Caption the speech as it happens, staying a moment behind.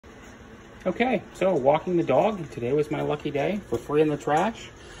Okay, so walking the dog. Today was my lucky day for free in the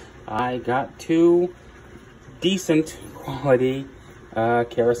trash. I got 2 decent quality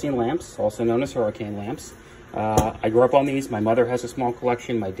kerosene lamps, also known as hurricane lamps. I grew up on these. My mother has a small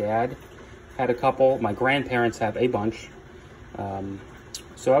collection. My dad had a couple. My grandparents have a bunch.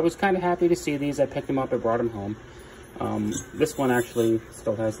 So I was kind of happy to see these. I picked them up. I brought them home. This one actually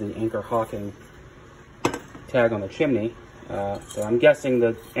still has the Anchor Hawking tag on the chimney. So I'm guessing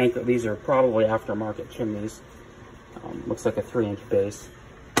that these are probably aftermarket chimneys. Looks like a 3-inch base.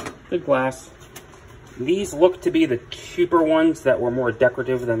 Good glass. These look to be the cheaper ones that were more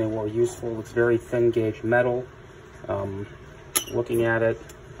decorative than they were useful. It's very thin gauge metal. Looking at it,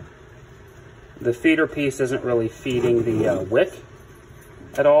 the feeder piece isn't really feeding the wick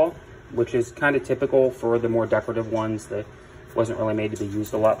at all, which is kind of typical for the more decorative ones that wasn't really made to be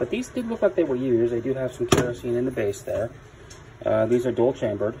used a lot. But these did look like they were used. They do have some kerosene in the base there. These are dual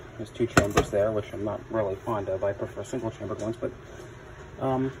chambered. There's 2 chambers there, which I'm not really fond of. I prefer single chambered ones, but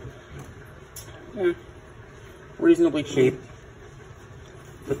reasonably cheap.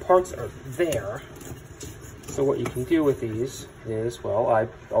 The parts are there. So what you can do with these is, well, I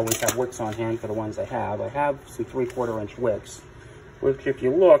always have wicks on hand for the ones I have. I have some 3/4 inch wicks, which if you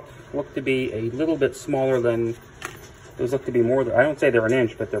look to be a little bit smaller than, those look to be more than, I don't say they're an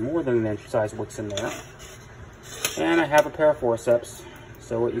inch, but they're more than an inch size wicks in there. And I have a pair of forceps.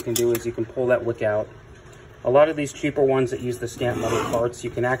 So what you can do is you can pull that wick out. A lot of these cheaper ones that use the stamp metal parts, you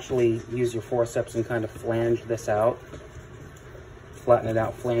can actually use your forceps and kind of flange this out. Flatten it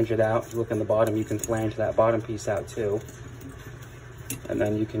out, flange it out. If you look in the bottom, you can flange that bottom piece out too. And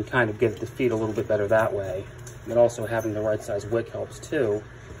then you can kind of get the feet a little bit better that way. But also having the right size wick helps too.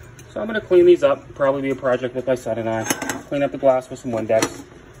 So I'm going to clean these up. Probably be a project with my son and I. Clean up the glass with some Windex.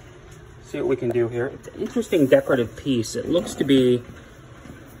 See what we can do here. It's an interesting decorative piece. It looks to be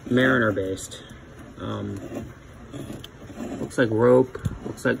mariner based. Looks like rope.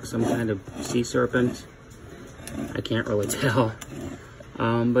 Looks like some kind of sea serpent. I can't really tell.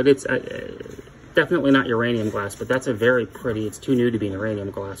 But it's definitely not uranium glass, but that's a very pretty, it's too new to be an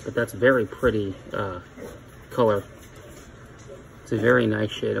uranium glass, but that's very pretty color. It's a very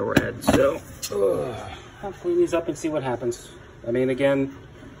nice shade of red. So I'll clean these up and see what happens. I mean, again,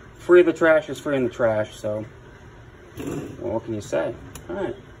 free of the trash is free in the trash, so what can you say? All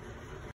right.